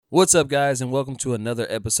What's up, guys, and welcome to another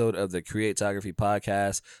episode of the Creatography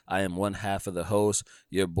Podcast. I am one half of the host,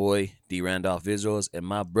 your boy, D. Randolph Visuals, and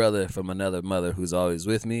my brother from another mother who's always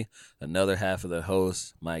with me, another half of the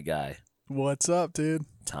host, my guy, What's up, dude?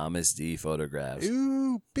 Thomas D. Photographs.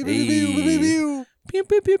 Ooh, pew, Hey. pew, pew, pew, pew, Pew,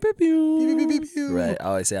 pew, pew, pew, pew. pew, pew, pew, pew. Right, I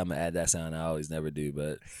always say I'm going to add that sound. I always never do,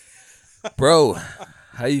 but, bro,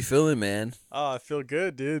 how you feeling, man? Oh, I feel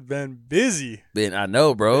good, dude. Been busy. I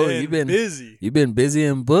know, bro. Been busy. You've been busy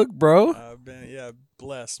and booked, bro. I've been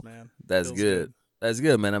blessed, man. That's Feels good. That's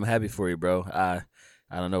good, man. I'm happy for you, bro. I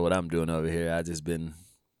don't know what I'm doing over here. I just been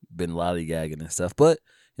lollygagging and stuff, but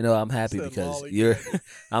I'm happy Said because lollygag.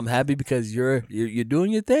 I'm happy because you're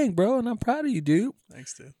doing your thing, bro, and I'm proud of you, dude.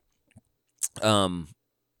 Thanks, dude. I'm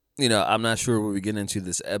not sure what we get into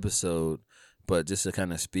this episode, but just to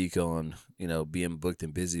kind of speak on, being booked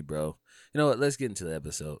and busy, bro. You know what? Let's get into the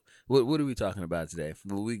episode. What are we talking about today?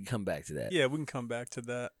 Well, we can come back to that. Yeah, we can come back to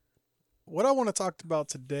that. What I want to talk about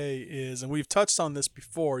today is, and we've touched on this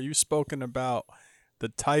before, you've spoken about the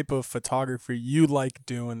type of photography you like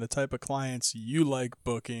doing, the type of clients you like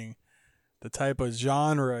booking, the type of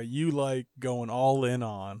genre you like going all in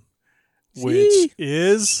on, which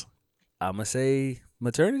is I'm gonna say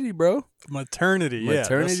maternity, bro. maternity.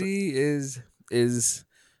 Maternity is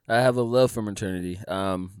I have a love for maternity.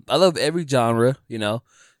 I love every genre,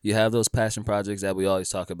 You have those passion projects that we always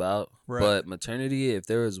talk about. Right. But maternity, if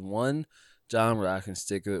there is one genre I can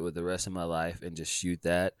stick with the rest of my life and just shoot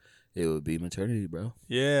that, it would be maternity, bro.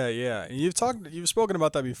 Yeah. And you've spoken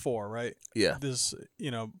about that before, right? Yeah. This,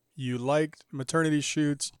 you liked maternity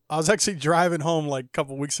shoots. I was actually driving home like a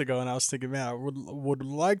couple weeks ago, and I was thinking, man, I would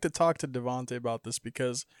like to talk to Devontae about this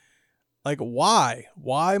because, like, why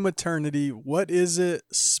maternity? What is it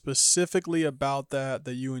specifically about that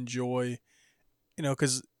you enjoy?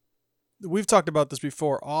 Because we've talked about this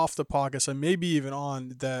before off the podcast and maybe even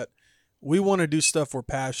on that. We want to do stuff we're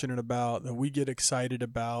passionate about, that we get excited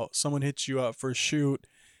about. Someone hits you up for a shoot.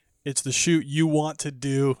 It's the shoot you want to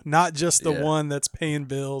do, not just the one that's paying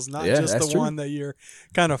bills, not just the one that you're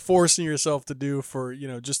kind of forcing yourself to do for,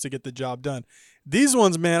 just to get the job done. These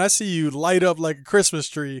ones, man, I see you light up like a Christmas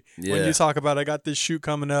tree when you talk about, I got this shoot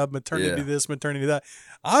coming up, maternity this, maternity that.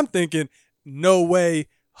 I'm thinking, no way.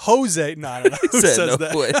 Jose, no, who says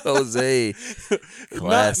that? Way, Jose.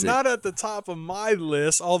 Classic. Not at the top of my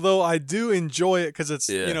list, although I do enjoy it because it's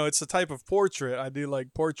it's a type of portrait. I do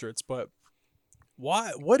like portraits, but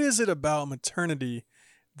what is it about maternity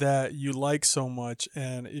that you like so much?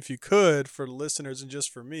 And if you could, for the listeners and just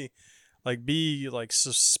for me, like be like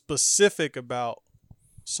so specific about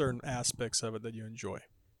certain aspects of it that you enjoy.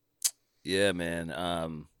 Yeah, man.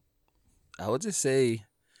 I would just say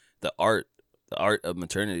the art of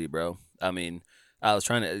maternity, bro. I mean, I was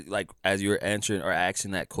trying to, like, as you were answering or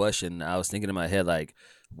asking that question, I was thinking in my head, like,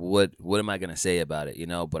 what am I gonna say about it,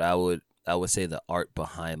 But I would say the art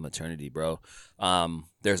behind maternity, bro.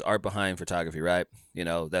 There's art behind photography, right?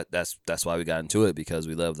 That's why we got into it, because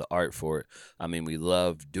we love the art for it. I mean, we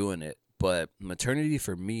love doing it, but maternity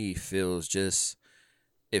for me it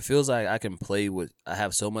feels like I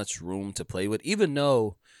have so much room to play with, even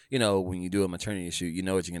though, when you do a maternity shoot, you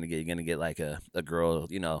know what you're going to get. You're going to get like a girl,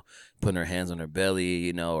 putting her hands on her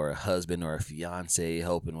belly, or a husband or a fiance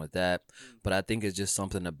helping with that. But I think it's just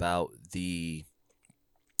something about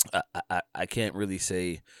I can't really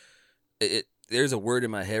say it. There's a word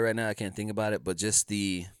in my head right now. I can't think about it, but just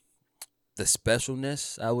the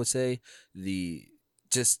specialness, I would say,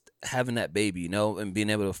 just having that baby, and being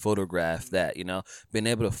able to photograph that, being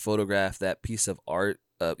able to photograph that piece of art,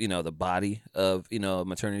 the body of, a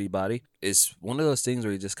maternity body is one of those things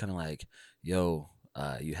where you're just kind of like, yo,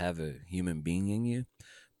 you have a human being in you,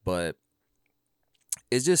 but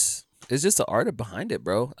it's just the art behind it,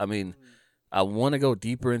 bro. I mean, I want to go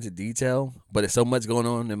deeper into detail, but there's so much going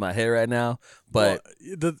on in my head right now. But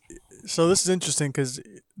so this is interesting because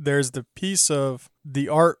there's the piece of the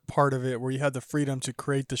art part of it where you have the freedom to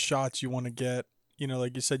create the shots you want to get.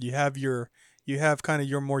 Like you said, you have kind of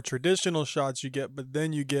your more traditional shots you get, but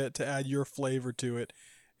then you get to add your flavor to it.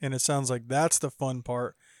 And it sounds like that's the fun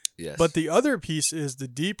part. yes, But the other piece is the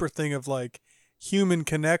deeper thing of like human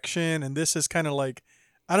connection. And this is kind of like,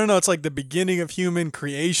 I don't know, it's like the beginning of human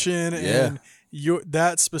creation. Yeah. And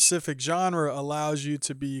that specific genre allows you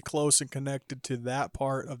to be close and connected to that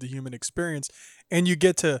part of the human experience. And you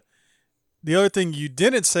get to, the other thing you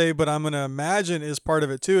didn't say, but I'm going to imagine is part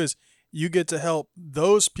of it too, is you get to help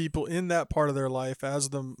those people in that part of their life as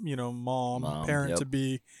the, mom parent, yep. to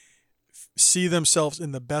be, see themselves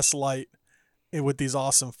in the best light with these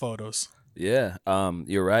awesome photos. Yeah,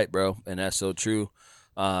 you're right, bro, and that's so true.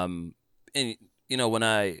 And when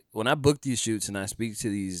I book these shoots and I speak to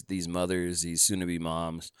these mothers, these soon to be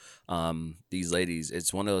moms, these ladies,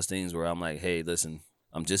 it's one of those things where I'm like, hey, listen,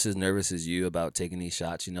 I'm just as nervous as you about taking these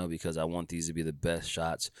shots, because I want these to be the best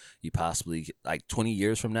shots you possibly, like 20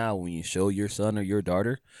 years from now when you show your son or your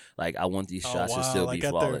daughter, like I want these Oh shots to wow, still be like at their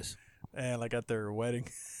flawless. like at their wedding.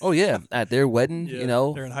 Oh yeah, at their wedding, Yeah,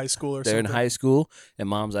 they're in high school or they're in something. high school, and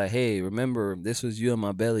mom's like, "Hey, remember this was you in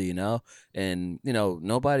my belly, And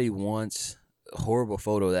nobody wants a horrible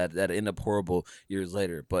photo that end up horrible years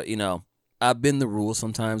later. But I've been the rule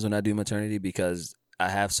sometimes when I do maternity because I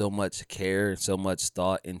have so much care and so much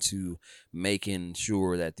thought into making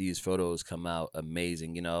sure that these photos come out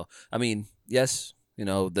amazing. I mean, yes,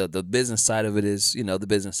 the business side of it is the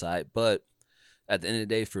business side, but at the end of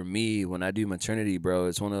the day, for me, when I do maternity, bro,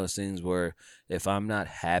 it's one of those things where if I'm not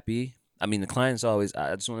happy, I mean, I just want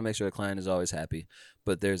to make sure the client is always happy,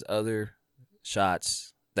 but there's other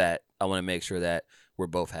shots that I want to make sure that we're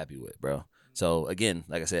both happy with, bro. So again,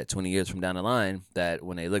 like I said, 20 years from down the line, that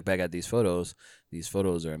when they look back at these photos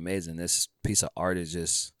are amazing. This piece of art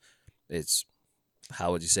is it's,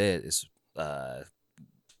 how would you say it? It's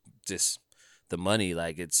just the money,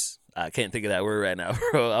 like I can't think of that word right now,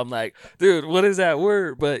 bro. I'm like, dude, what is that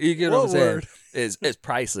word? But you get what I'm saying. word? It's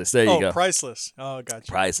priceless. There you Oh, go. priceless. Oh, gotcha.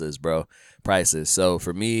 Priceless, bro. Priceless. So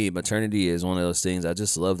for me, maternity is one of those things. I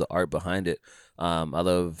just love the art behind it. I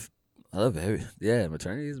love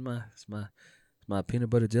maternity is my peanut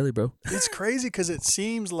butter jelly, bro. It's crazy because it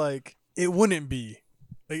seems like it wouldn't be.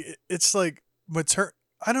 It's like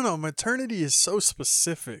I don't know. Maternity is so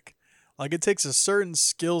specific. Like it takes a certain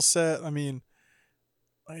skill set. I mean,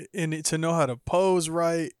 and to know how to pose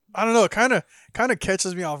right. I don't know. It kind of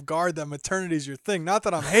catches me off guard that maternity is your thing. Not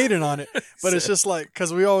that I'm hating on it, but it's just like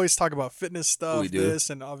because we always talk about fitness stuff, We do.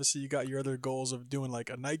 and obviously you got your other goals of doing like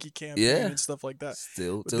a Nike campaign Yeah. and stuff like that.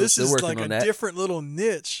 Still This is working like on a that. different little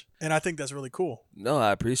niche, and I think that's really cool. No,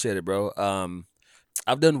 I appreciate it, bro.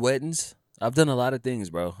 I've done weddings. I've done a lot of things,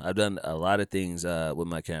 bro. I've done a lot of things with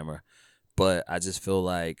my camera, but I just feel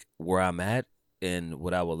like where I'm at and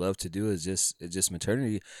what I would love to do is just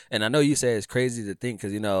maternity. And I know you say it's crazy to think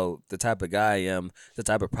because the type of guy I am, the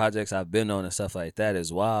type of projects I've been on and stuff like that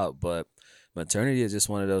is wild. But maternity is just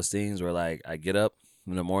one of those things where like I get up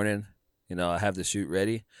in the morning, I have the shoot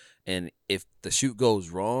ready, and if the shoot goes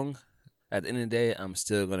wrong, at the end of the day, I'm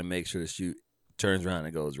still gonna make sure the shoot turns around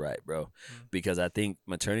and goes right, bro. Because I think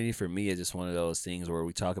maternity for me is just one of those things where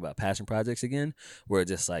we talk about passion projects again, where it's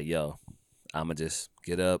just like, yo, I'ma just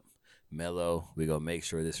get up, mellow. We gonna make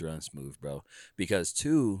sure this runs smooth, bro. Because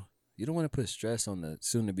two, you don't want to put stress on the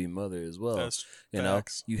soon-to-be mother as well. That's You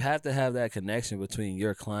facts. you have to have that connection between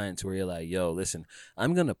your client to where you're like, yo, listen,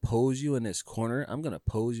 I'm gonna pose you in this corner. I'm gonna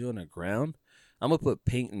pose you on the ground. I'm gonna put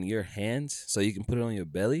paint in your hands so you can put it on your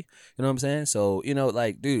belly. You know what I'm saying? So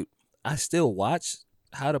like, dude, I still watch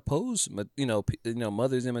how to pose.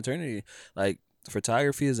 Mothers in maternity. Like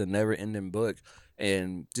photography is a never-ending book,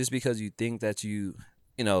 and just because you think that you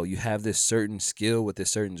have this certain skill with this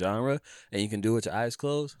certain genre and you can do it with your eyes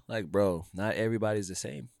closed, like, bro, not everybody's the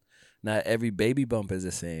same. Not every baby bump is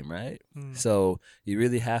the same, right? So you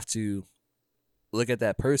really have to look at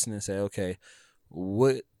that person and say, okay,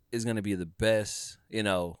 what is going to be the best,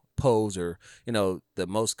 pose or, the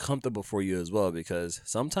most comfortable for you as well? Because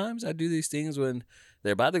sometimes I do these things when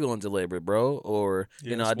they're about to go into labor, bro, or,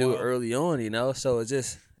 Yeah, I it's do it wild. early on, so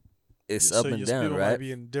it's So up and down, people might right?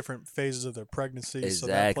 be in different phases of their pregnancy, so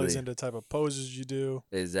that plays Exactly. into the type of poses you do.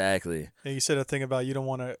 Exactly. And you said a thing about you don't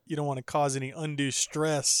want to cause any undue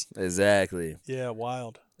stress. Exactly. Yeah,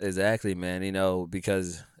 wild. Exactly, man.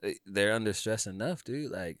 Because they're under stress enough,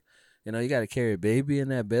 dude. Like, you got to carry a baby in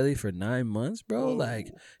that belly for 9 months, bro. Whoa.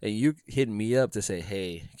 Like, and you hitting me up to say,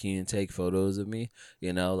 hey, can you take photos of me?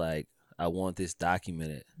 Like, I want this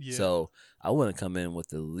documented. Yeah. So I want to come in with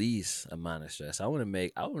the least amount of stress. I want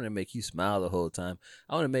to make you smile the whole time.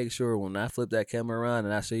 I want to make sure when I flip that camera around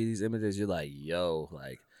and I show you these images, you're like, yo,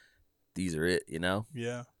 like, these are it,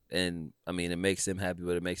 Yeah. And I mean, it makes them happy,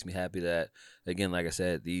 but it makes me happy that, again, like I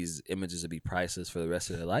said, these images will be priceless for the rest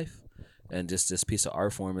of their life, and just this piece of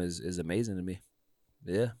art form is amazing to me.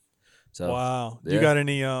 Yeah. So Wow. yeah.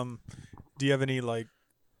 Do you have any like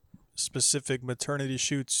specific maternity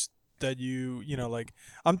shoots that like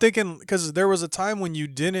I'm thinking because there was a time when you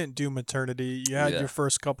didn't do maternity, you had Yeah. your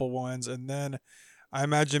first couple ones, and then I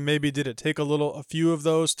imagine maybe did it take a few of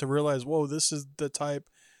those to realize, whoa, this is the type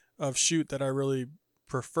of shoot that I really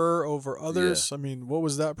prefer over others? I mean, what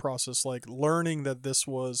was that process like, learning that this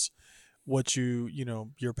was what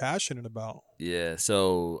you're passionate about? Yeah.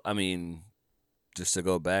 So I mean, just to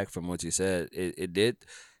go back from what you said, it did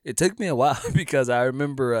It took me a while because I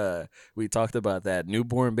remember we talked about that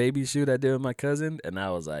newborn baby shoot I did with my cousin, and I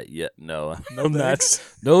was like, yeah, no, No I'm not.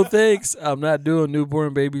 thanks. No thanks. I'm not doing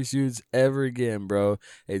newborn baby shoots ever again, bro.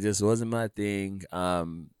 It just wasn't my thing.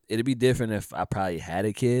 It'd be different if I probably had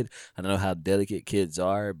a kid. I don't know how delicate kids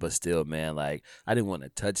are, but still, man, like I didn't want to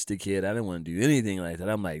touch the kid. I didn't want to do anything like that.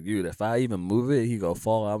 I'm like, dude, if I even move it, he go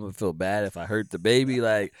fall. I'm gonna feel bad if I hurt the baby.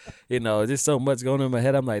 Like, just so much going on in my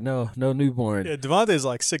head. I'm like, no newborn. Yeah, Devontae's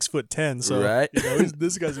like 6'10", so Right.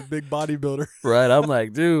 this guy's a big bodybuilder. Right. I'm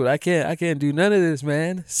like, dude, I can't do none of this,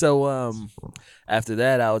 man. So after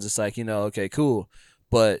that I was just like, okay, cool.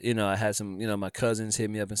 But, I had some, my cousins hit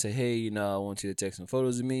me up and say, hey, I want you to take some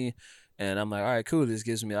photos of me. And I'm like, all right, cool. This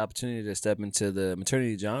gives me the opportunity to step into the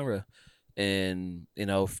maternity genre. And,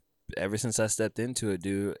 ever since I stepped into it,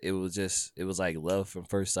 dude, it was like love from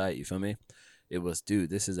first sight. You feel me? It was, dude,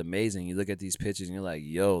 this is amazing. You look at these pictures and you're like,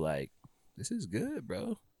 yo, like, this is good,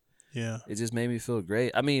 bro. Yeah. It just made me feel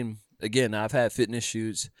great. I mean, again, I've had fitness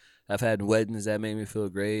shoots. I've had weddings that made me feel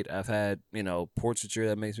great. I've had, portraiture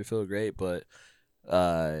that makes me feel great. But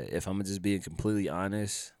if I'm just being completely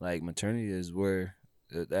honest, like maternity is where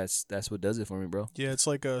that's what does it for me, bro. Yeah, it's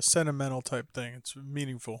like a sentimental type thing. It's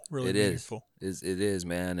meaningful, really It meaningful. is. It is,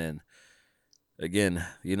 man. And again,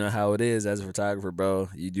 you know how it is as a photographer, bro.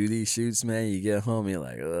 You do these shoots, man. You get home, you're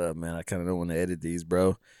like, man, I kind of don't want to edit these,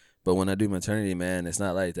 bro. But when I do maternity, man, it's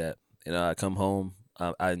not like that. I come home,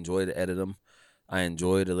 I enjoy to edit them. I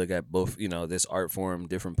enjoy to look at both, this art form,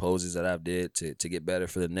 different poses that I've did to get better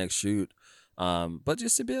for the next shoot. But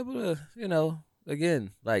just to be able to,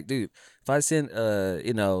 again, like, dude, if I send,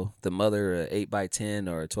 the mother a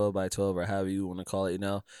 8x10 or a 12x12 or however you want to call it,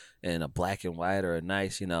 and a black and white or a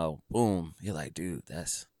nice, boom, you're like, dude,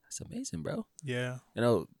 that's amazing, bro. Yeah.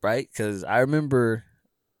 Right? Because I remember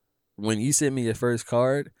when you sent me your first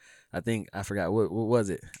card, I forgot what was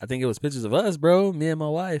it. I think it was pictures of us, bro, me and my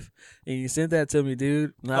wife, and you sent that to me,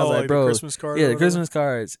 dude. And I was like, bro, the Christmas card. yeah, the Christmas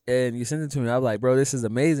cards, and you sent it to me. I was like, bro, this is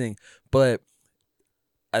amazing. But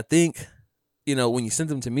I think, when you sent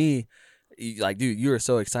them to me, dude, you were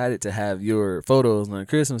so excited to have your photos on a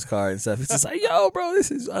Christmas card and stuff. It's just like, yo, bro, this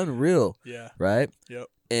is unreal. Yeah. Right. Yep.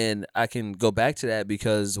 And I can go back to that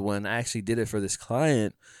because when I actually did it for this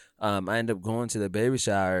client, I ended up going to the baby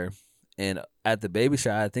shower. And at the baby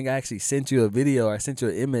shower, I think I actually sent you a video or I sent you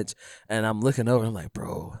an image, and I'm looking over. I'm like,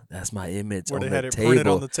 bro, that's my image Where on they the had it table. printed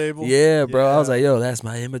on the table? Yeah, bro. Yeah. I was like, yo, that's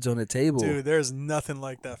my image on the table. Dude, there's nothing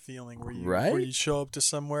like that feeling where Right? where you show up to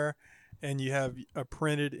somewhere and you have a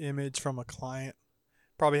printed image from a client.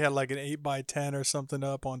 Probably had like an 8x10 or something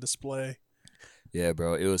up on display. Yeah,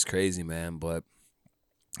 bro. It was crazy, man. But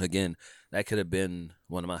again, that could have been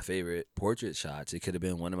one of my favorite portrait shots. It could have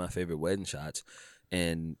been one of my favorite wedding shots.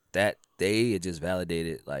 And that day, it just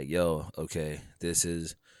validated, like, yo, okay, this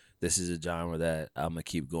is a genre that I'm gonna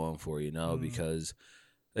keep going for, because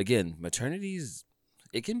again, maternities,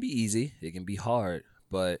 it can be easy, it can be hard,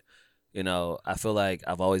 but I feel like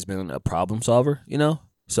I've always been a problem solver,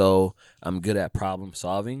 so I'm good at problem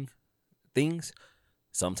solving things.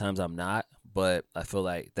 Sometimes I'm not, but I feel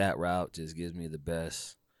like that route just gives me the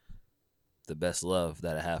best love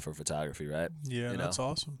that I have for photography, right? Yeah, that's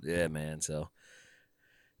awesome. Yeah, man. So.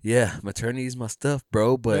 Yeah, maternity is my stuff,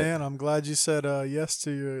 bro. But man, I'm glad you said yes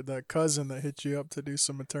to that cousin that hit you up to do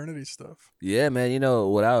some maternity stuff. Yeah, man.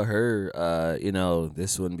 Without her,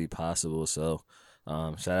 this wouldn't be possible. So,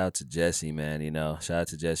 shout out to Jesse, man. Shout out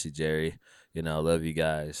to Jesse, Jerry. Love you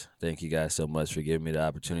guys. Thank you guys so much for giving me the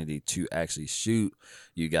opportunity to actually shoot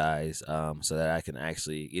you guys, so that I can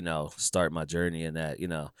actually, start my journey in that, in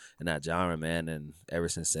that genre, man. And ever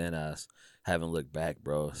since then, I haven't looked back,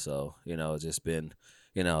 bro. So, it's just been,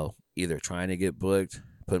 either trying to get booked,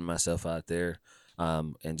 putting myself out there,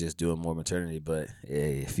 and just doing more maternity. But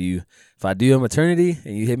hey, if I do a maternity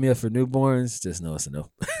and you hit me up for newborns, just know it's a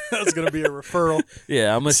no. That's gonna be a referral.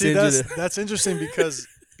 Yeah, I'm gonna send you. That's interesting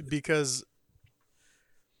because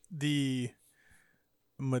the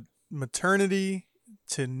maternity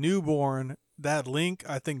to newborn, that link,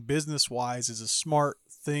 I think business wise is a smart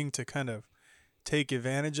thing to kind of take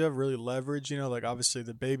advantage of, really leverage. Like obviously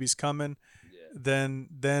the baby's coming. Then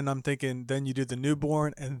I'm thinking, then you do the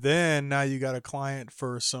newborn, and then now you got a client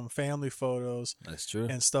for some family photos. That's true.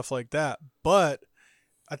 And stuff like that. But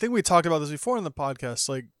I think we talked about this before in the podcast,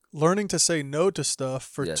 like learning to say no to stuff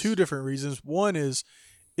for two different reasons. One is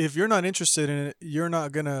if you're not interested in it, you're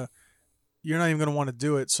not even gonna want to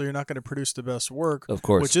do it, so you're not gonna produce the best work. Of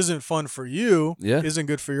course. Which isn't fun for you, yeah. Isn't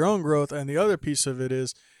good for your own growth. And the other piece of it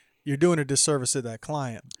is you're doing a disservice to that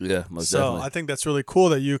client. Yeah, most so definitely. I think that's really cool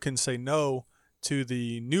that you can say no to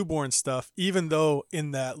the newborn stuff, even though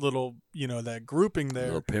in that little, that grouping there,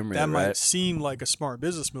 little pyramid, that might right? seem like a smart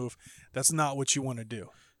business move. That's not what you want to do.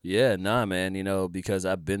 Yeah, nah, man. Because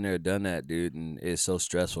I've been there, done that, dude, and it's so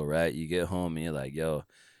stressful, right? You get home and you're like, yo,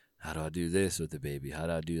 how do I do this with the baby? How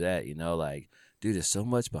do I do that? Like, dude, there's so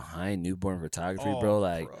much behind newborn photography, bro.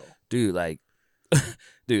 Like, bro. dude, like,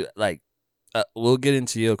 dude, like, we'll get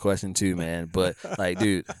into your question too, man. But like,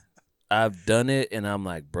 dude, I've done it, and I'm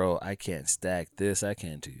like, bro, I can't stack this, I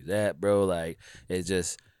can't do that, bro. Like, it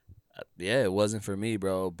just, yeah, it wasn't for me,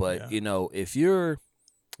 bro. But Yeah. if you're,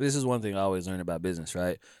 this is one thing I always learn about business,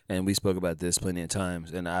 right? And we spoke about this plenty of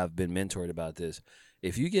times, and I've been mentored about this.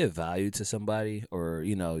 If you give value to somebody, or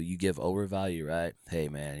you give overvalue, right? Hey,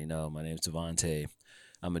 man, my name's Devontae.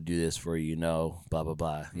 I'm gonna do this for you, blah blah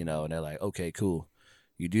blah, and they're like, okay, cool.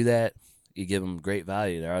 You do that, you give them great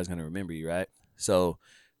value, they're always gonna remember you, right? So,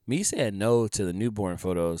 me saying no to the newborn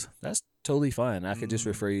photos, that's totally fine. I could just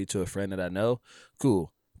refer you to a friend that I know.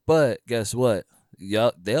 Cool. But guess what?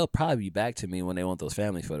 They'll probably be back to me when they want those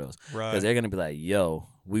family photos. Right. Because they're going to be like, yo,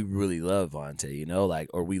 we really love Vontae,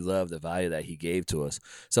 or we love the value that he gave to us.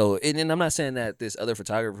 So, and I'm not saying that this other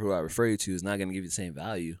photographer who I refer you to is not going to give you the same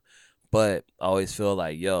value, but I always feel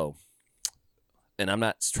like, yo, and I'm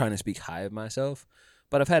not trying to speak high of myself,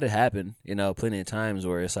 but I've had it happen, plenty of times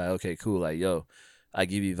where it's like, okay, cool, like, yo, I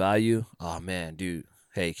give you value. Oh man, dude,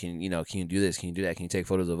 hey, can you do this? Can you do that? Can you take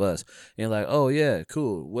photos of us? And you're like, oh yeah,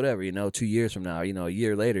 cool, whatever. 2 years from now, a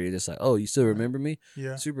year later, you're just like, oh, you still remember me?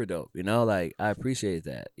 Yeah. Super dope. Like, I appreciate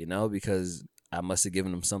that. Because I must have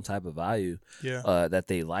given them some type of value. Yeah. That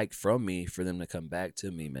they like from me for them to come back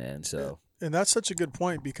to me, man. So. And that's such a good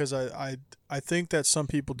point, because I think that some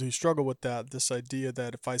people do struggle with that. This idea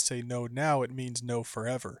that if I say no now, it means no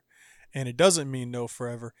forever. And it doesn't mean no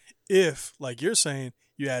forever if, like you're saying,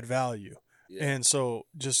 you add value. Yeah. And so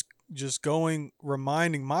just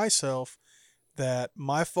reminding myself that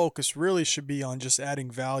my focus really should be on just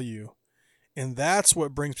adding value. And that's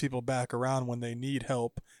what brings people back around when they need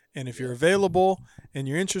help. And if you're available and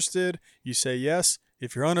you're interested, you say yes.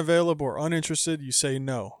 If you're unavailable or uninterested, you say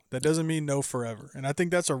no. That doesn't mean no forever. And I think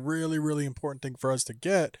that's a really, really important thing for us to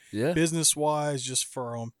get, business-wise, just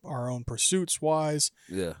for our own pursuits-wise.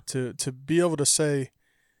 Yeah. To be able to say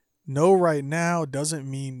no right now doesn't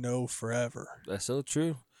mean no forever. That's so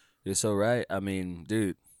true. You're so right. I mean,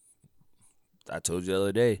 dude, I told you the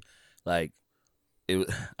other day, like,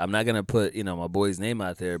 I'm not gonna put my boy's name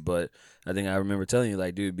out there, but I think I remember telling you,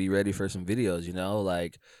 like, dude, be ready for some videos.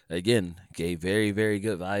 Like, again, gave very, very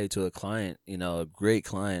good value to a client, a great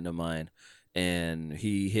client of mine, and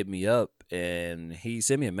he hit me up and he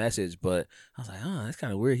sent me a message, but I was like, oh, that's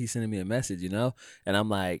kind of weird. He's sending me a message, and I'm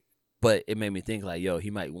like, but it made me think, like, yo, he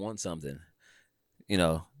might want something.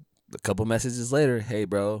 A couple messages later, hey,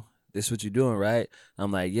 bro, this what you're doing, right?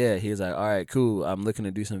 I'm like, yeah. He was like, all right, cool. I'm looking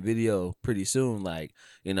to do some video pretty soon, like,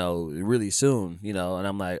 really soon, and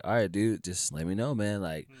I'm like, all right, dude, just let me know, man.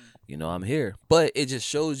 Like, I'm here. But it just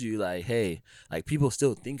shows you, like, hey, like, people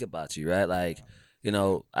still think about you, right? Like,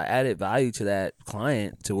 I added value to that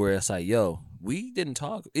client to where it's like, yo, we didn't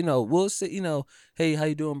talk, we'll say, hey, how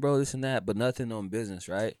you doing, bro? This and that, but nothing on business,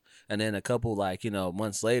 right? And then a couple, like,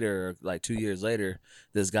 months later, like 2 years later,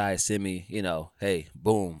 this guy sent me, hey,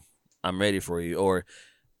 boom, I'm ready for you, or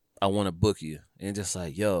I want to book you. And just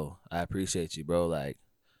like, yo, I appreciate you, bro. Like,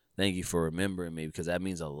 thank you for remembering me, because that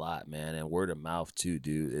means a lot, man. And word of mouth too,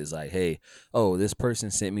 dude, is like, hey, oh, this person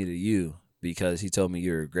sent me to you because he told me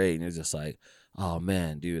you were great. And it's just like, oh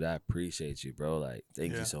man, dude, I appreciate you, bro. Like,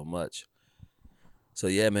 thank you so much. So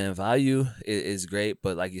yeah, man, value is great,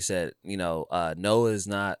 but like you said, no is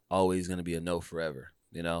not always gonna be a no forever.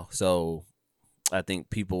 So I think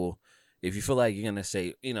people, if you feel like you're gonna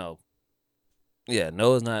say, no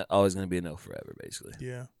is not always gonna be a no forever, basically.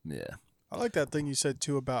 Yeah. Yeah. I like that thing you said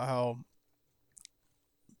too about how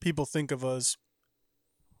people think of us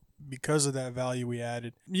because of that value we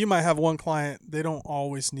added. You might have one client, they don't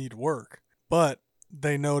always need work, but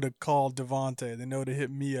they know to call Devontae. They know to hit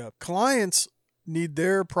me up. Clients need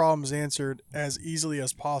their problems answered as easily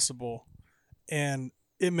as possible. And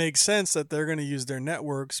it makes sense that they're going to use their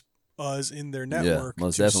networks, us in their network, to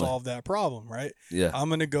definitely solve that problem, right? Yeah. I'm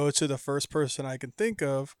going to go to the first person I can think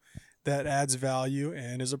of that adds value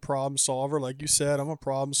and is a problem solver. Like you said, I'm a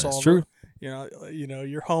problem solver. That's true.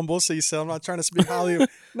 You're humble, so you said I'm not trying to speak highly of.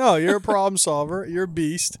 No, you're a problem solver. You're a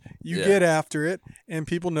beast. You get after it, and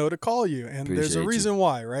people know to call you. And there's a reason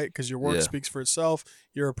why, right? Because your work speaks for itself.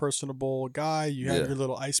 You're a personable guy. You have your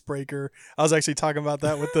little icebreaker. I was actually talking about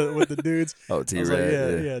that with the dudes. Oh, T-Red.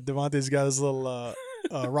 Like, Devontae's got his little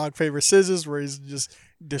rock paper scissors, where he's just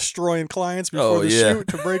destroying clients before Oh the yeah, shoot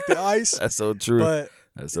to break the ice. that's so true. But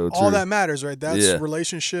That's so all true. that matters, right? That's Yeah,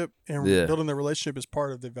 relationship, and yeah, building the relationship is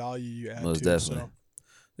part of the value you add most to. definitely.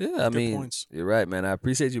 So Yeah, I good mean, points. you're right, man. I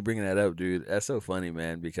appreciate you bringing that up, dude. That's so funny,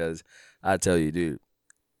 man, because I tell you, dude,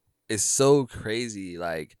 it's so crazy.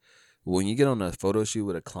 Like when you get on a photo shoot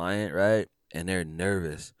with a client, right, and they're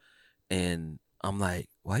nervous, and I'm like,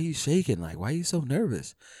 why are you shaking? Like, why are you so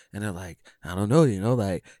nervous? And they're like, I don't know,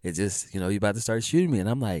 like it just, you about to start shooting me. And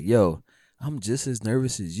I'm like, yo, I'm just as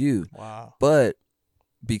nervous as you. Wow. But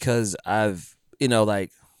because I've,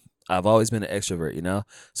 like I've always been an extrovert,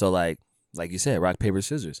 So like you said, rock, paper,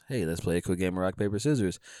 scissors. Hey, let's play a quick game of rock, paper,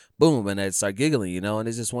 scissors. Boom. And I'd start giggling, And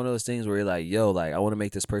it's just one of those things where you're like, yo, like I want to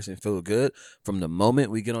make this person feel good from the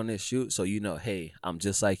moment we get on this shoot. So, hey, I'm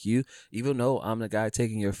just like you. Even though I'm the guy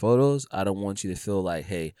taking your photos, I don't want you to feel like,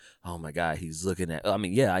 hey, oh my God, he's looking at, I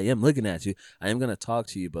mean, yeah, I am looking at you. I am going to talk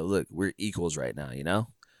to you, but look, we're equals right now,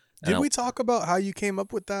 Did we talk about how you came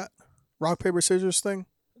up with that rock paper scissors thing?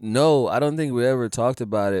 No, I don't think we ever talked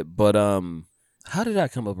about it, but how did I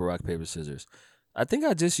come up with rock, paper, scissors? I think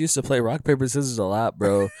I just used to play rock, paper, scissors a lot,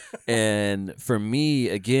 bro. And for me,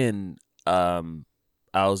 again, I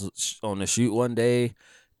was on a shoot one day,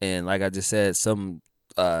 and like I just said, some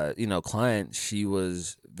client, she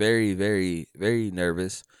was very, very, very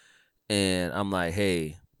nervous. And I'm like,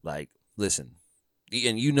 hey, like, listen,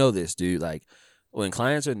 and this, dude, like, when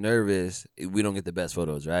clients are nervous, we don't get the best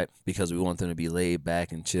photos, right? Because we want them to be laid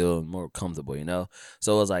back and chill and more comfortable,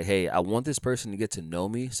 So I was like, hey, I want this person to get to know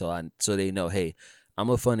me, so they know, hey, I'm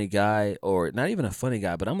a funny guy, or not even a funny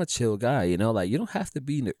guy, but I'm a chill guy, Like you don't have to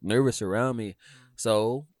be nervous around me.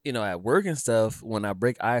 So, at work and stuff, when I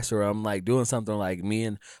break ice or I'm like doing something, like me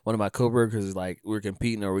and one of my coworkers, like we're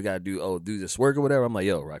competing or we got to do this work or whatever, I'm like,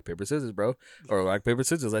 yo, rock, paper, scissors, bro. Or rock, paper,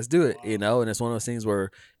 scissors, let's do it, And it's one of those things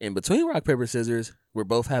where in between rock, paper, scissors, we're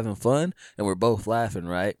both having fun and we're both laughing,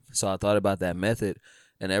 right? So I thought about that method.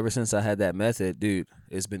 And ever since I had that method, dude,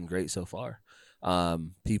 it's been great so far.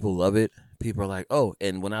 People love it. People are like, oh,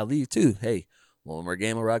 and when I leave too, hey, one more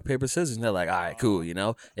game of rock, paper, scissors. And they're like, all right, cool,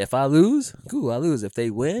 If I lose, cool, I lose. If they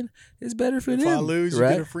win, it's better for them. If I lose,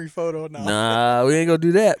 right? you get a free photo. No. Nah, we ain't gonna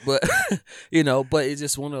do that. But but it's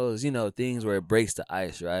just one of those, things where it breaks the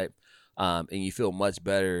ice, right? And you feel much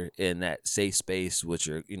better in that safe space with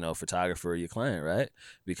your, photographer or your client, right?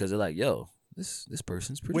 Because they're like, yo, this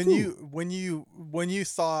person's pretty cool. When you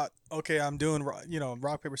thought, okay, I'm doing,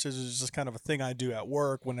 rock paper scissors is just kind of a thing I do at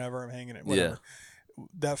work whenever I'm hanging it, whatever. Yeah.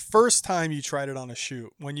 That first time you tried it on a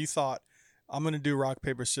shoot, when you thought, I'm going to do rock,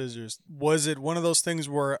 paper, scissors, was it one of those things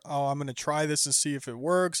where, oh, I'm going to try this and see if it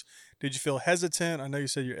works? Did you feel hesitant? I know you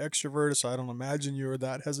said you're extroverted, so I don't imagine you were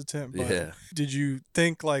that hesitant. But yeah. Did you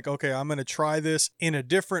think like, okay, I'm going to try this in a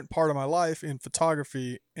different part of my life in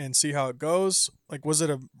photography and see how it goes? Like, was it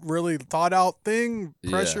a really thought out thing,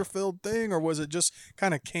 pressure filled thing, or was it just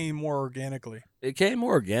kind of came more organically? It came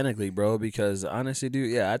more organically, bro, because honestly,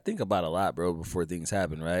 dude, I think about a lot, bro, before things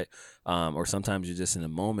happen, right? Or sometimes you're just in a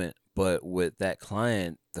moment. But with that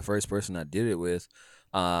client, the first person I did it with,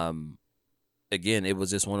 again, it was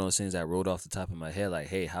just one of those things that rolled off the top of my head, like,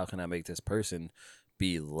 hey, how can I make this person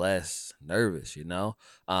be less nervous,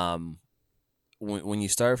 When you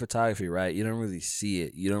start photography, right, you don't really see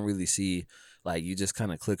it. You don't really see, like, you just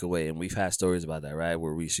kind of click away. And we've had stories about that, right,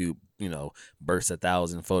 where we shoot, burst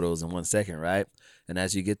 1,000 photos in 1 second, right? And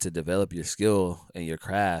as you get to develop your skill and your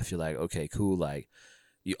craft, you're like, okay, cool, like,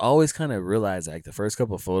 you always kind of realize like the first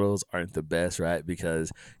couple of photos aren't the best, right?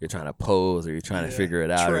 Because you're trying to pose or you're trying to figure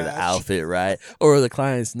it out, or the outfit, right? Or the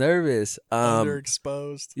client's nervous.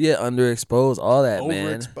 Underexposed. Yeah, underexposed, all that,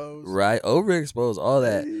 man. Overexposed. Right? Overexposed, all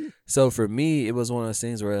that. So for me, it was one of those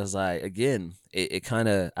things where it was like, again, it kind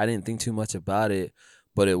of, I didn't think too much about it,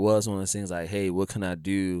 but it was one of those things like, hey, what can I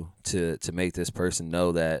do to make this person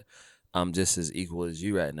know that I'm just as equal as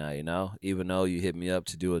you right now, Even though you hit me up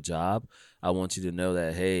to do a job, I want you to know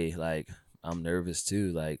that, hey, like, I'm nervous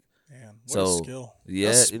too. Like, man, what a skill. Yeah,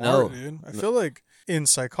 that's smart, dude. I feel like in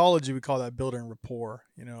psychology, we call that building rapport,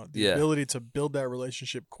 the ability to build that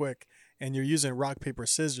relationship quick. And you're using rock, paper,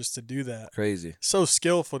 scissors to do that. Crazy. So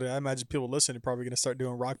skillful that I imagine people listening are probably going to start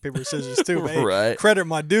doing rock, paper, scissors too. Hey, right. Credit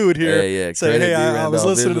my dude here. Yeah. Say, hey, I was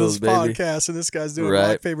listening Visuals, to this podcast and this guy's doing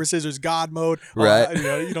rock, paper, scissors, God mode. Right.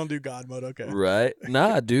 You don't do God mode. Okay. Right.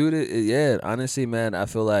 Nah, dude. Honestly, man, I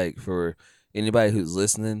feel like for anybody who's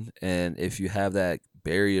listening, and if you have that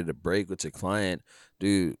barrier to break with your client,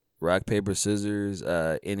 dude, rock, paper, scissors,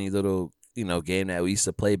 any little game that we used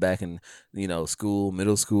to play back in, school,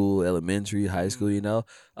 middle school, elementary, high school,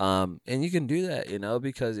 and you can do that,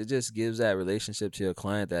 because it just gives that relationship to your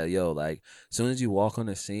client that, yo, like, as soon as you walk on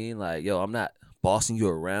the scene, like, yo, I'm not bossing you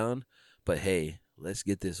around, but hey, let's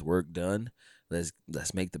get this work done.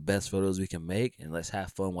 Let's make the best photos we can make, and let's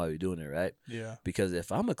have fun while we're doing it, right? Yeah. Because if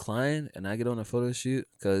I'm a client and I get on a photo shoot,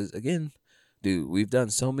 because again, dude, we've done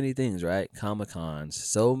so many things, right? Comic-Cons,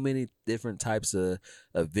 so many different types of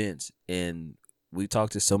events, and we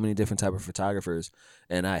talked to so many different type of photographers,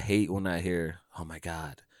 and I hate when I hear, oh my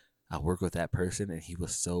God, I work with that person and he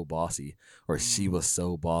was so bossy, or she was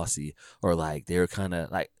so bossy, or like they're kind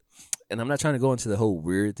of like, and I'm not trying to go into the whole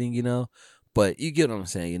weird thing, but you get what I'm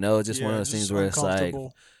saying, It's just one of those things where it's like,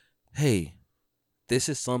 hey, this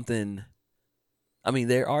is something. I mean,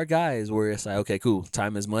 there are guys where it's like, okay, cool,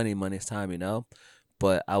 time is money, money is time,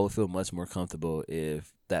 But I would feel much more comfortable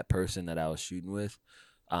if that person that I was shooting with,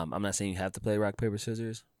 I'm not saying you have to play rock, paper,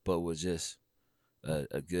 scissors, but was just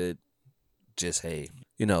a good, just, hey,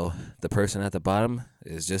 the person at the bottom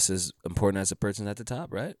is just as important as the person at the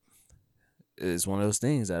top, right? It's one of those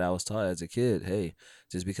things that I was taught as a kid. Hey,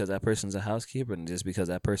 just because that person's a housekeeper and just because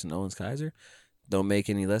that person owns Kaiser, don't make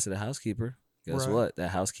any less of the housekeeper. Guess what? That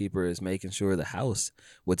housekeeper is making sure the house,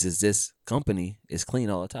 which is this company, is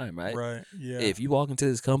clean all the time, right? Right. Yeah. If you walk into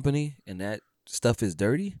this company and that stuff is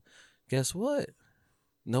dirty, guess what?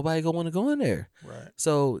 Nobody gonna want to go in there. Right.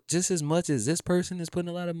 So just as much as this person is putting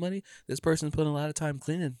a lot of money, this person's putting a lot of time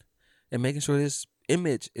cleaning and making sure this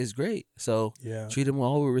image is great. So treat them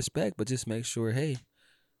all with respect, but just make sure, hey,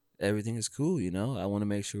 everything is cool. I want to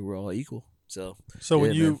make sure we're all equal. So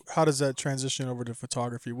when how does that transition over to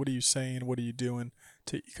photography? What are you saying? What are you doing?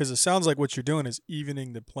 Because it sounds like what you're doing is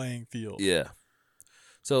evening the playing field. Yeah.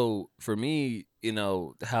 So for me,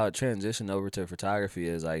 how it transitioned over to photography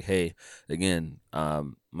is like, hey, again,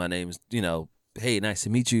 my name's, hey, nice to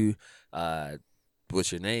meet you.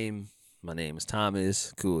 What's your name? My name is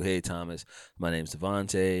Thomas. Cool. Hey, Thomas. My name's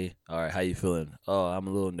Devontae. All right, how you feeling? Oh, I'm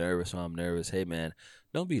a little nervous. So I'm nervous. Hey, man,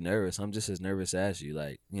 don't be nervous. I'm just as nervous as you.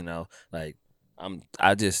 Like,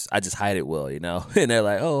 I just hide it well, and they're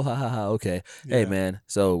like, oh, ha ha ha, okay. Yeah. Hey man,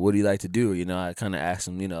 so what do you like to do? I kind of ask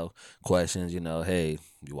them, questions, hey,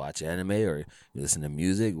 you watch anime or you listen to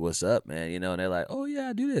music? What's up, man? And they're like, oh yeah,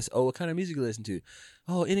 I do this. Oh, what kind of music you listen to?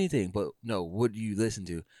 Oh, anything, but no, what do you listen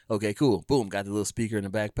to? Okay, cool. Boom, got the little speaker in the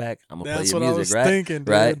backpack. I'm gonna play your music, I was right? Thinking,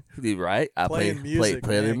 dude. Right. I play music,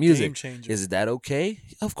 their music. Game changer. Is that okay?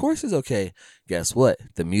 Of course it's okay. Guess what?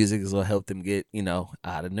 The music is gonna help them get,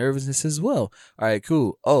 out of nervousness as well. All right,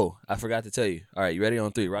 cool. Oh, I forgot to tell you. All right, you ready?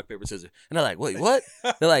 On 3, rock, paper, scissors. And they're like, wait, what?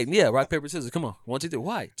 They're like, yeah, rock, paper, scissors. Come on. 1, 2, 3.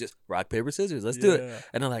 Why? Just rock, paper, scissors. Let's do it.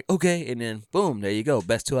 And they're like, okay. And then boom, there you go.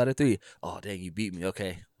 Best 2 out of 3. Oh, dang, you beat me.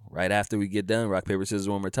 Okay. Right after we get done, rock, paper, scissors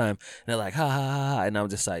one more time. And they're like, ha, ha, ha, ha. And I'm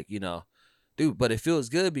just like, dude, but it feels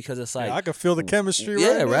good because it's like. Yeah, I can feel the chemistry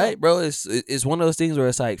right, bro. It's one of those things where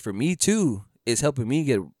it's like, for me too, it's helping me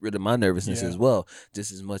get rid of my nervousness as well,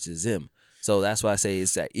 just as much as them. So that's why I say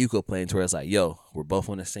it's that equal plane to where it's like, yo, we're both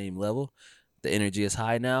on the same level. The energy is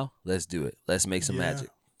high now. Let's do it. Let's make some magic.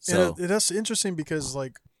 So that's interesting because,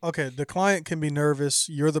 like, okay, the client can be nervous.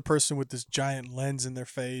 You're the person with this giant lens in their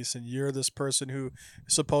face, and you're this person who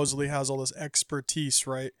supposedly has all this expertise,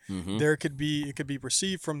 right? Mm-hmm. It could be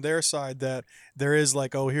perceived from their side that there is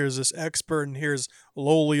like, oh, here's this expert, and here's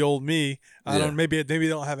lowly old me. Maybe they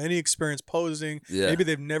don't have any experience posing. Yeah. Maybe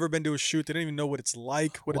they've never been to a shoot. They don't even know what it's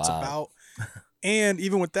like, what it's about. And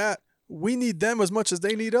even with that, we need them as much as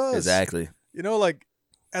they need us. Exactly. Like.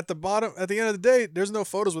 At the end of the day, there's no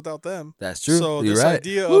photos without them. That's true. So You're this right.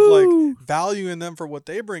 idea of like valuing them for what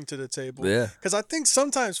they bring to the table. Yeah. Because I think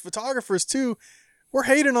sometimes photographers too, we're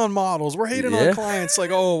hating on models. We're hating on clients.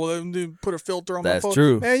 Like, oh, well, put a filter on my photo. That's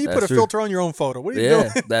true. Man, you put a filter on your own photo. What are you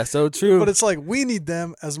doing? That's so true. But it's like we need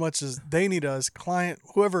them as much as they need us. Client,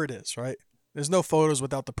 whoever it is, right? There's no photos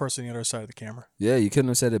without the person on the other side of the camera. Yeah, you couldn't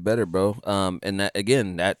have said it better, bro. And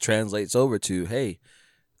that translates over to, hey,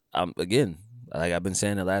 again. Like I've been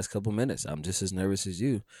saying the last couple minutes, I'm just as nervous as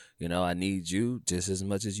you. I need you just as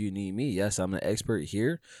much as you need me. Yes, I'm the expert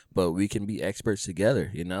here, but we can be experts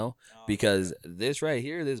together, because this right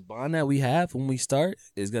here, this bond that we have when we start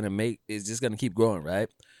is just gonna keep growing, right?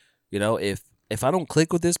 If I don't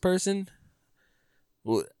click with this person,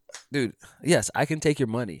 well, dude, yes, I can take your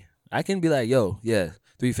money. I can be like, yo, yeah,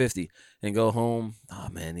 $350 and go home. Oh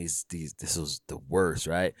man, this was the worst,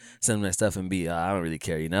 right? Send them that stuff and I don't really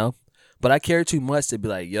care, But I care too much to be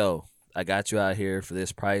like, yo, I got you out here for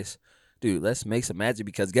this price. Dude, let's make some magic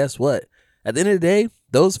because guess what? At the end of the day,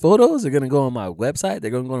 those photos are going to go on my website.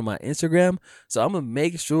 They're going to go on my Instagram. So I'm going to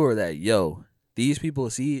make sure that, yo, These people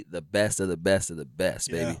see the best of the best of the best,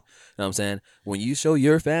 baby. Yeah. You know what I'm saying? When you show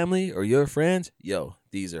your family or your friends, yo,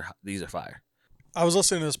 these are fire. I was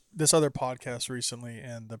listening to this other podcast recently,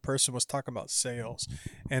 and the person was talking about sales,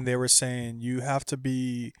 and they were saying you have to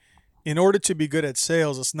be, in order to be good at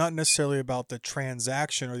sales, it's not necessarily about the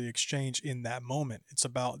transaction or the exchange in that moment. It's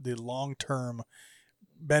about the long term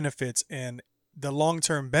benefits, and the long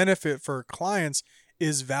term benefit for clients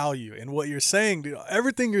is value. And what you're saying, dude,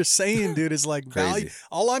 everything you're saying, dude, is like value. Crazy.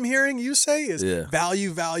 All I'm hearing you say is Yeah.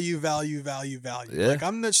 value, value, value, value, value. Yeah. Like,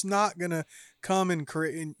 I'm just not gonna come and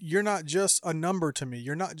create. And you're not just a number to me.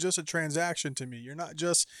 You're not just a transaction to me. You're not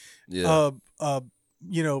just Yeah.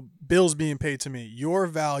 bills being paid to me. Your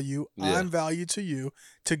value, Yeah. I'm value to you.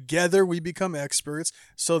 Together we become experts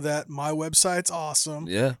so that my website's awesome.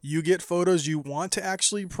 Yeah. You get photos you want to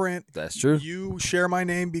actually print. That's true. You share my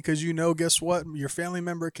name because guess what? Your family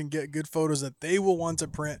member can get good photos that they will want to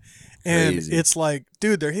print. And Crazy. it's like,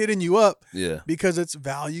 dude, they're hitting you up Yeah. because it's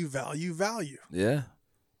value, value, value. Yeah.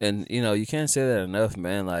 And you can't say that enough,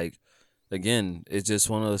 man. Like, again, it's just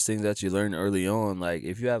one of those things that you learn early on. Like,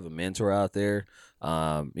 if you have a mentor out there,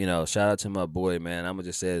 shout out to my boy, man. I'm gonna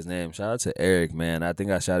just say his name. Shout out to Eric, man. I think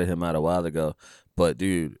I shouted him out a while ago. But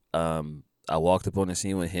dude, I walked up on the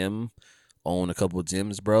scene with him, own a couple of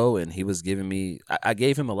gyms, bro, and he was giving me I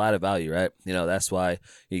gave him a lot of value, right? That's why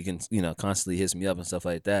he can, constantly hits me up and stuff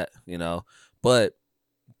like that, But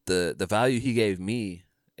the value he gave me,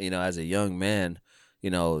 as a young man,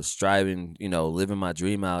 striving, living my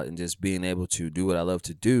dream out and just being able to do what I love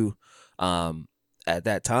to do. At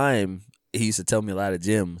that time, he used to tell me a lot of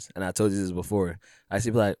gyms, and I told you this before. I used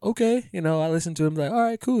to be like, okay, I listen to him like, all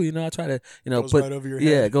right, cool. I try to, Goes right over your head.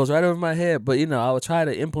 Yeah, it goes right over my head. But, I would try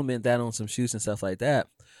to implement that on some shoots and stuff like that.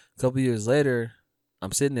 A couple years later,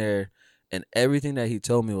 I'm sitting there, and everything that he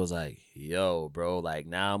told me was like, yo, bro, like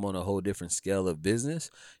now I'm on a whole different scale of business.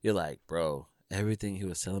 You're like, bro, everything he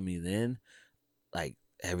was telling me then, like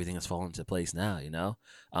everything is falling into place now,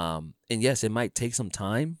 and yes, it might take some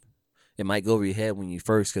time. It might go over your head when you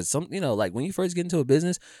first, because like when you first get into a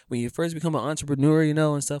business, when you first become an entrepreneur,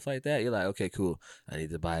 and stuff like that, you're like, okay, cool. I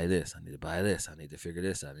need to buy this. I need to buy this. I need to figure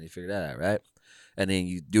this out. I need to figure that out, right? And then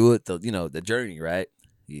you do it, the journey, right?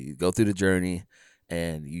 You go through the journey,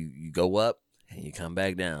 and you go up and you come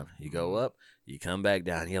back down. You go up, you come back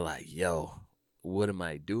down. You're like, yo, what am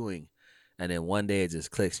I doing? And then one day it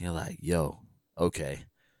just clicks, and you're like, yo, okay,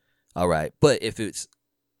 all right. But if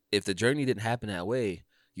the journey didn't happen that way,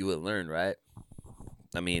 you would learn, right?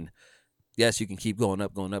 I mean, yes, you can keep going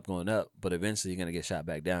up, but eventually you're gonna get shot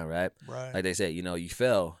back down, right? Right. Like they say, you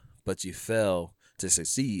fell, but you fell to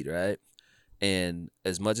succeed, right? And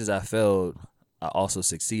as much as I failed, I also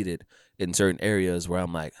succeeded in certain areas where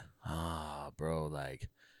I'm like, bro, like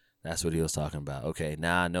that's what he was talking about. Okay,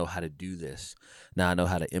 now I know how to do this. Now I know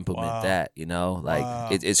how to implement that. Like Wow.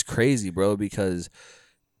 it's crazy, bro. Because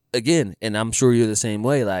again, and I'm sure you're the same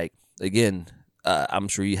way. Like again. I'm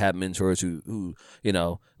sure you have mentors who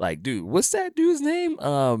like, dude, what's that dude's name?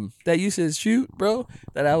 That used to shoot, bro,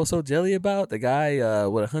 that I was so jelly about. The guy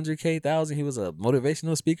with 100,000, he was a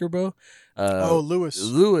motivational speaker, bro.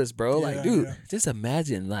 Lewis, bro. Yeah, like, dude, just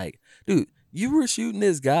imagine, like, dude, you were shooting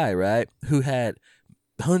this guy, right, who had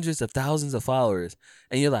hundreds of thousands of followers,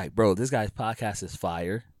 and you're like, bro, this guy's podcast is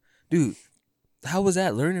fire, dude. How was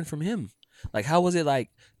that learning from him? Like, how was it like?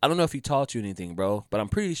 I don't know if he taught you anything, bro, but I'm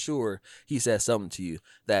pretty sure he said something to you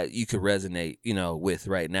that you could resonate, with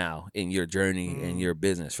right now in your journey and your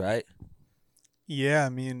business, right? Yeah, I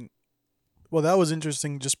mean, well, that was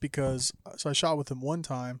interesting just because, so I shot with him one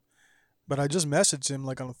time, but I just messaged him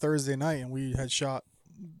like on a Thursday night, and we had shot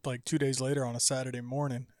like 2 days later on a Saturday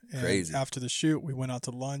morning. And Crazy. after the shoot, we went out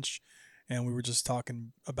to lunch, and we were just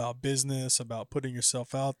talking about business, about putting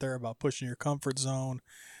yourself out there, about pushing your comfort zone.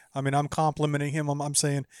 I mean, I'm complimenting him. I'm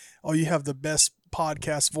saying, oh, you have the best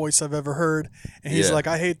podcast voice I've ever heard. And he's like,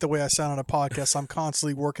 I hate the way I sound on a podcast. I'm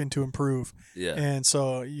constantly working to improve. Yeah. And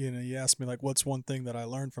so, you asked me, like, what's one thing that I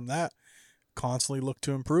learned from that? Constantly look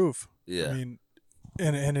to improve. Yeah. I mean,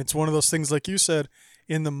 and it's one of those things, like you said,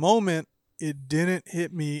 in the moment, it didn't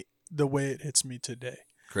hit me the way it hits me today.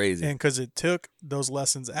 Crazy. And because it took those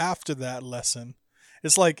lessons after that lesson.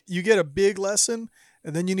 It's like you get a big lesson,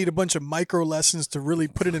 and then you need a bunch of micro lessons to really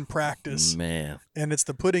put it in practice. Man. And it's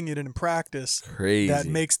the putting it in practice Crazy. that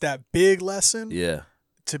makes that big lesson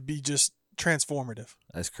to be just transformative.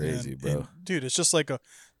 That's crazy, bro. And, dude, it's just like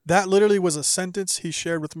that literally was a sentence he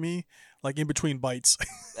shared with me, like in between bites.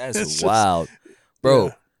 That's wild. Bro.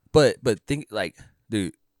 Yeah. But think, like,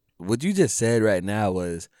 dude, what you just said right now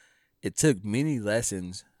was it took many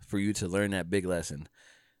lessons for you to learn that big lesson.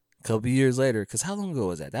 couple years later, because how long ago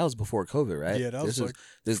was that? That was before COVID, right? Yeah, that was like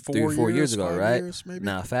this 4 4 years years, ago, 5 right? years, maybe.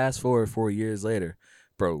 Now, fast forward 4 years later,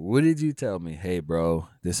 bro, what did you tell me? Hey, bro,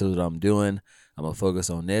 this is what I'm doing. I'm going to focus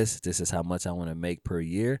on this. This is how much I want to make per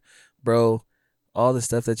year. Bro, all the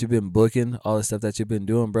stuff that you've been booking, all the stuff that you've been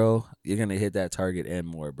doing, bro, you're going to hit that target and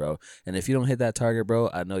more, bro. And if you don't hit that target, bro,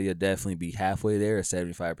 I know you'll definitely be halfway there or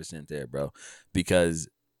 75% there, bro, because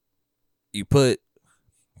you put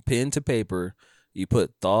pen to paper, you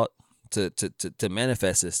put thought to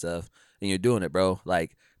manifest this stuff, and you're doing it, bro.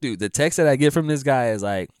 Like, dude, the text that I get from this guy is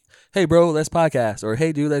like, hey, bro, let's podcast. Or,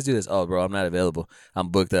 hey, dude, let's do this. Oh, bro, I'm not available. I'm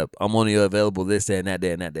booked up. I'm only available this day and that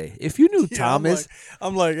day and that day. If you knew Yeah, Thomas,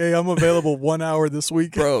 I'm like, hey, I'm available 1 hour this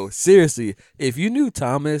week. bro, seriously, if you knew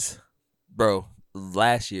Thomas, bro,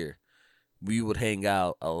 last year, we would hang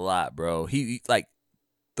out a lot, bro. He like,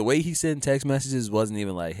 the way he sent text messages wasn't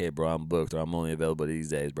even like, hey, bro, I'm booked or I'm only available these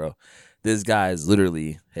days, bro. This guy is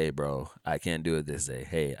literally, hey, bro, I can't do it this day.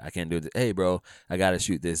 Hey, I can't do it. Hey, bro, I got to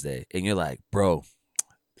shoot this day. And you're like, bro,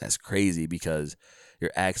 that's crazy because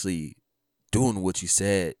you're actually doing what you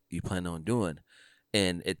said you plan on doing.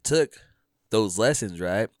 And it took those lessons,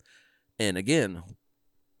 right? And again,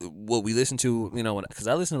 what we listen to, you know, because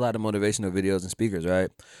I listen to a lot of motivational videos and speakers, right?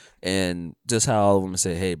 And just how all of them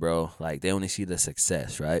say, hey, bro, like they only see the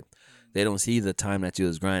success, right? They don't see the time that you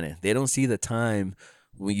was grinding. They don't see the time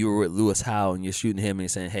when you were with Lewis Howe and you're shooting him and you're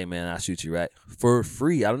saying, hey, man, I'll shoot you, right? For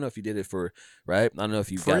free. I don't know if you did it for, right? I don't know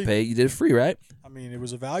if you got paid. You did it free, right? I mean, it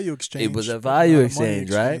was a value exchange. It was a value not a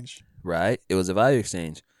exchange, money right? Right? It was a value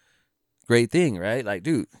exchange. Great thing, right? Like,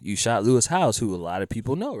 dude, you shot Lewis Howe, who a lot of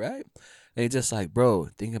people know, right? And it's just like, bro,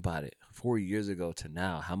 think about it. 4 years ago to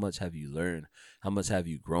now, how much have you learned? How much have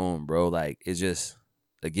you grown, bro? Like, it's just,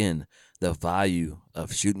 again, the value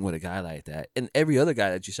of shooting with a guy like that. And every other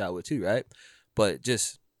guy that you shot with too, right? But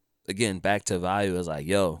just, again, back to value is like,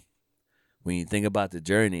 yo, when you think about the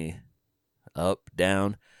journey, up,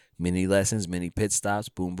 down, many lessons, many pit stops,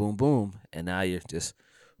 boom, boom, boom. And now you're just,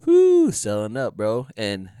 selling up, bro.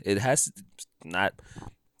 And it has to not,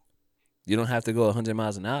 you don't have to go 100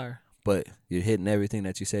 miles an hour, but you're hitting everything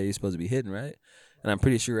that you say you're supposed to be hitting, right? And I'm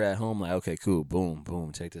pretty sure at home, like, okay, cool, boom,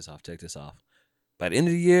 boom, check this off. By the end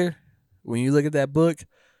of the year, when you look at that book,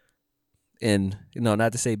 and, you know,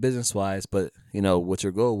 not to say business-wise, but, you know, what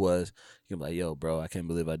your goal was, you're like, yo, bro, I can't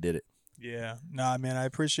believe I did it. Yeah. Nah, man, I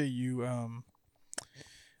appreciate you.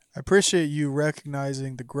 I appreciate you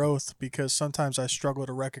recognizing the growth because sometimes I struggle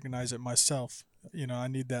to recognize it myself. You know, I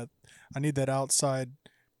need that outside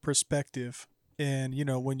perspective. And, you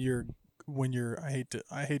know, when you're I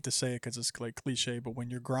hate to say it because it's like cliche, but when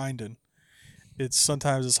you're grinding,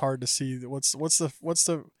 sometimes it's hard to see what's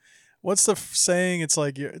the saying. It's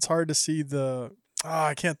like it's hard to see the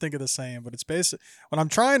I can't think of the saying, but it's basic. What I'm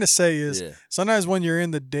trying to say is sometimes when you're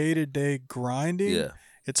in the day-to-day grinding,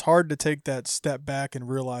 it's hard to take that step back and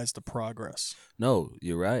realize the progress. No,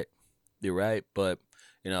 you're right. But,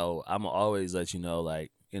 you know, I'm always let you know,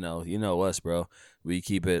 like, you know us, bro. We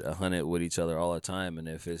keep it 100 with each other all the time. And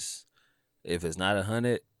if it's not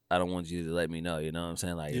 100, I don't want you to let me know. You know what I'm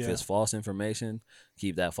saying? Like, if it's false information,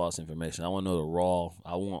 keep that false information. I want to know the raw.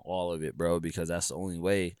 I want all of it, bro, because that's the only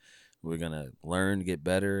way we're going to learn, get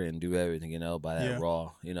better, and do everything, you know, by that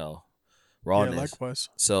raw, you know, rawness. Yeah, likewise.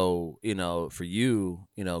 So, you know, for you,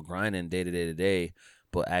 you know, grinding day to day,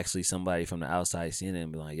 but actually somebody from the outside seeing it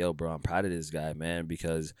and be like, yo, bro, I'm proud of this guy, man,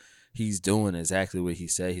 because he's doing exactly what he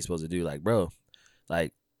said he's supposed to do. Like, bro,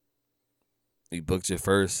 like, you booked your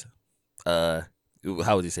first, how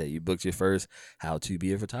would you say it? You booked your first how to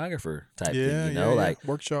be a photographer type thing, you know? Like,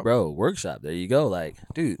 workshop. Bro, workshop. There you go. Like,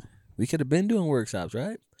 dude, we could have been doing workshops,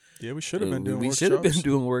 right? Yeah, we should have been doing workshops. We should have been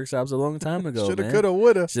doing workshops a long time ago, Shoulda, coulda,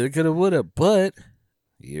 woulda. Shoulda, coulda, woulda. But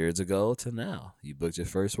years ago to now, you booked your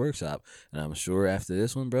first workshop. And I'm sure after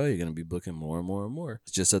this one, bro, you're going to be booking more and more and more.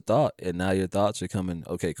 It's just a thought. And now your thoughts are coming,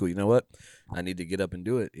 okay, cool. You know what? I need to get up and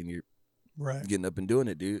do it. And you're getting up and doing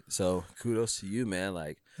it, dude. So kudos to you, man.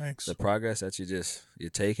 Like, thanks. The progress that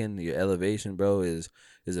you're taking, your elevation, bro, is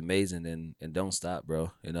amazing. And don't stop,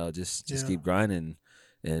 bro. You know, just keep grinding.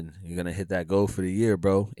 And you're going to hit that goal for the year,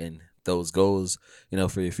 bro. And those goals, you know,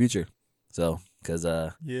 for your future. So, because,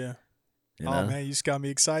 yeah. You know? Oh, man, you just got me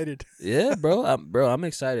excited. Yeah, bro. I'm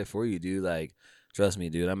excited for you, dude. Like, trust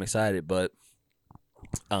me, dude. I'm excited. But,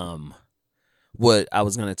 what I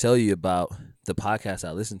was going to tell you about the podcast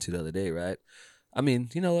I listened to the other day, right? I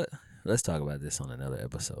mean, you know what? Let's talk about this on another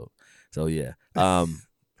episode. So, yeah.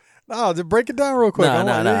 No, just break it down real quick.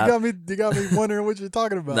 Nah. You got me wondering what you're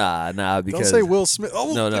talking about. Nah, because don't say Will Smith.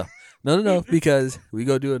 Oh, no. No, because we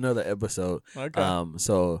go do another episode. Okay.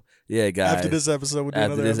 So yeah, guys. After this episode, we'll do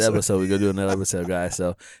After another this episode. we go do another episode, guys.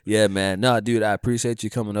 So yeah, man. No, dude, I appreciate you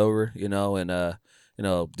coming over. Dude,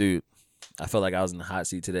 I felt like I was in the hot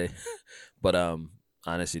seat today, but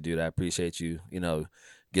honestly, dude, I appreciate you.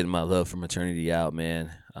 Getting my love for maternity out, man.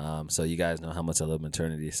 So you guys know how much I love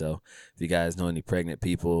maternity. So if you guys know any pregnant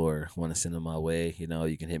people or want to send them my way,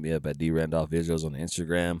 you can hit me up at drandolphvisuals on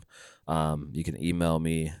Instagram. You can email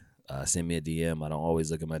me, send me a DM. I don't always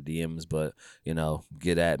look at my DMs, but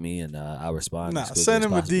get at me and I'll respond. Nah, as quickly send as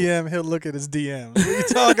him a possible. DM. He'll look at his DMs. What are you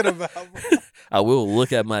talking about, bro? I will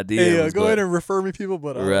look at my DMs. Hey, go but- ahead and refer me people,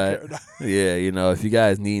 but I Right. don't care. Yeah, if you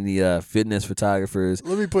guys need any fitness photographers,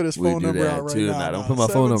 Let me put his we phone do number that out right too. now. Nah, don't put my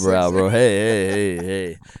phone number out, bro.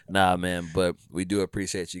 Hey. Nah, man. But we do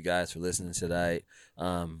appreciate you guys for listening tonight.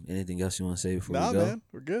 Anything else you want to say before Nah, we go? man,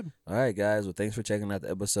 we're good. All right, guys. Well, thanks for checking out the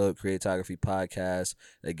episode Creatography Podcast.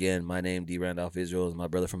 Again, my name D Randolph Visuals, my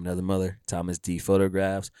brother from another mother, Thomas D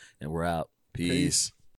Photographs, and we're out. Peace.